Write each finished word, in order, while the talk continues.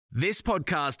This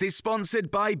podcast is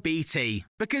sponsored by BT,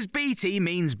 because BT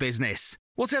means business.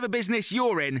 Whatever business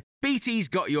you're in, BT's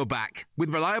got your back, with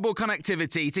reliable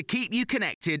connectivity to keep you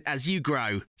connected as you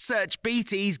grow. Search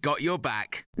BT's got your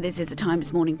back. This is a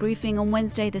Times morning briefing on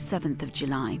Wednesday the 7th of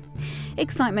July.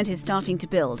 Excitement is starting to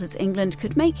build as England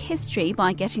could make history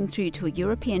by getting through to a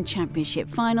European Championship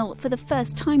final for the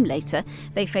first time later.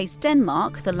 They face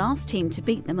Denmark, the last team to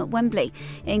beat them at Wembley.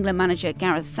 England manager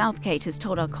Gareth Southgate has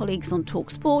told our colleagues on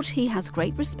TalkSport he has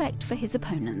great respect for his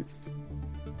opponents.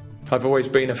 I've always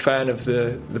been a fan of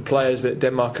the players that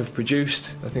Denmark have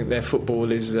produced. I think their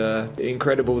football is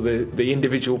incredible, the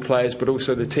individual players, but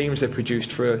also the teams they've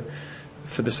produced for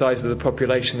the size of the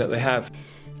population that they have.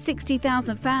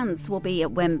 60,000 fans will be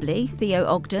at Wembley. Theo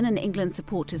Ogden, an England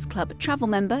Supporters Club travel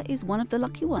member, is one of the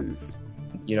lucky ones.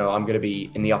 You know, I'm going to be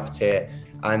in the upper tier,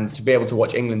 and to be able to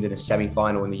watch England in a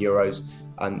semi-final in the Euros,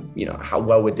 and you know how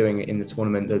well we're doing in the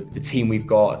tournament, the team we've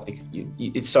got,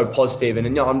 it's so positive, and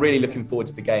you know, I'm really looking forward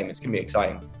to the game. It's going to be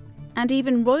exciting. And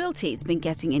even royalty's been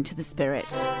getting into the spirit.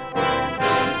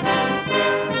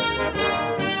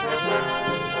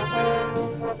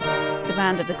 The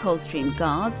band of the Coldstream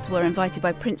Guards were invited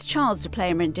by Prince Charles to play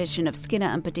a rendition of Skinner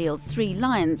and Baddiel's Three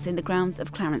Lions in the grounds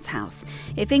of Clarence House.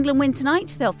 If England win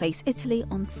tonight, they'll face Italy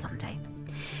on Sunday.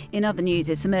 In other news,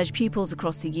 submerged pupils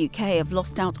across the UK have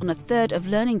lost out on a third of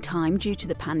learning time due to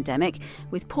the pandemic,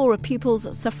 with poorer pupils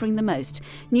suffering the most.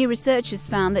 New research has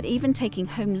found that even taking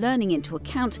home learning into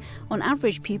account, on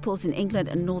average pupils in England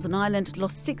and Northern Ireland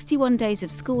lost 61 days of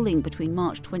schooling between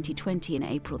March 2020 and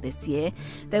April this year.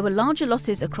 There were larger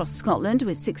losses across Scotland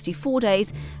with 64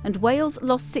 days, and Wales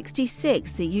lost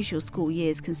 66. The usual school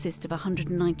years consist of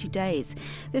 190 days.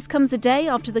 This comes a day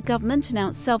after the government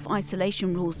announced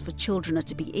self-isolation rules for children are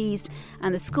to be eased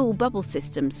and the school bubble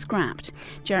system scrapped.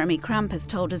 Jeremy Cramp has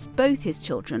told us both his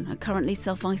children are currently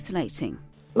self-isolating.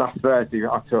 Last Thursday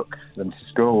I took them to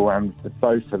school and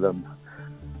both of them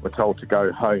were told to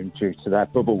go home due to their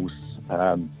bubbles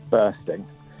bursting.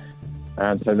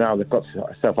 And so now they've got to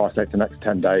self-isolate the next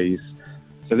 10 days.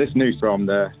 So this news from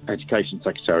the Education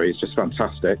Secretary is just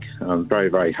fantastic. I'm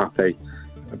very, very happy.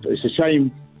 It's a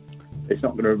shame it's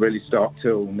not going to really start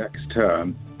till next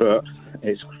term, but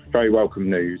it's very welcome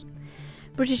news.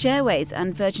 British Airways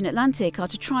and Virgin Atlantic are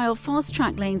to trial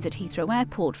fast-track lanes at Heathrow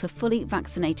Airport for fully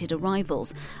vaccinated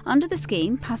arrivals. Under the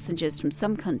scheme, passengers from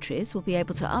some countries will be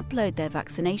able to upload their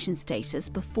vaccination status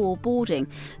before boarding.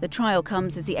 The trial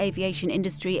comes as the aviation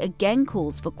industry again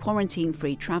calls for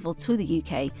quarantine-free travel to the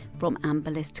UK from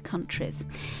amber list countries.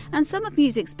 And some of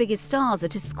music's biggest stars are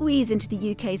to squeeze into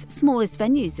the UK's smallest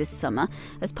venues this summer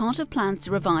as part of plans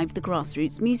to revive the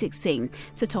grassroots music scene.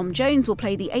 Sir Tom Jones will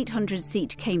play the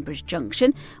 800-seat Cambridge Junction,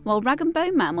 while Rag and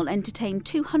Bone Man will entertain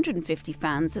 250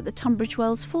 fans at the Tunbridge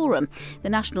Wells Forum.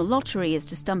 The National Lottery is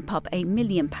to stump up £1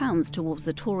 million towards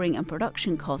the touring and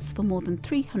production costs for more than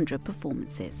 300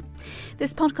 performances.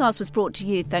 This podcast was brought to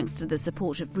you thanks to the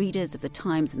support of readers of The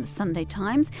Times and The Sunday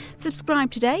Times.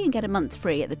 Subscribe today and get a month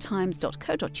free at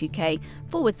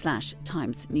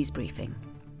thetimes.co.uk/Times News Briefing.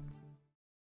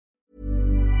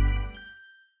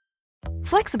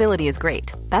 Flexibility is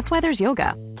great. That's why there's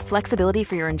yoga. Flexibility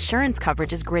for your insurance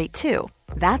coverage is great too.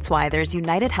 That's why there's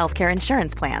United Healthcare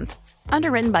Insurance Plans.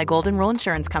 Underwritten by Golden Rule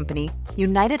Insurance Company,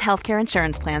 United Healthcare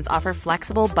Insurance Plans offer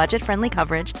flexible, budget-friendly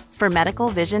coverage for medical,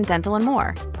 vision, dental, and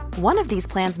more. One of these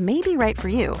plans may be right for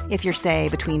you if you're, say,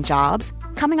 between jobs,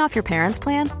 coming off your parents'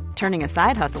 plan, turning a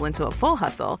side hustle into a full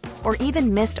hustle, or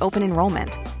even missed open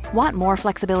enrollment. Want more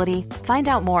flexibility? Find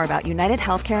out more about United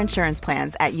Healthcare Insurance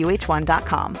Plans at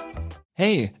uh1.com.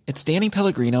 Hey, it's Danny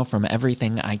Pellegrino from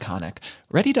Everything Iconic.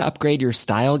 Ready to upgrade your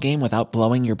style game without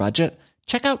blowing your budget?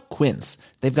 Check out Quince.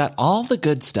 They've got all the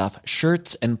good stuff,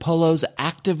 shirts and polos,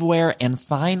 activewear, and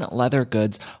fine leather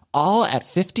goods, all at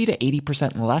 50 to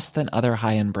 80% less than other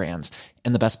high-end brands.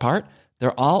 And the best part?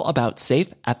 They're all about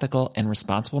safe, ethical, and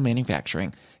responsible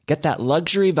manufacturing. Get that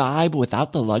luxury vibe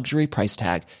without the luxury price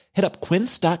tag. Hit up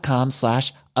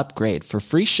quince.com/upgrade for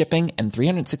free shipping and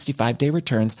 365-day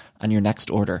returns on your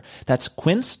next order. That's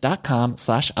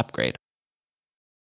quince.com/upgrade.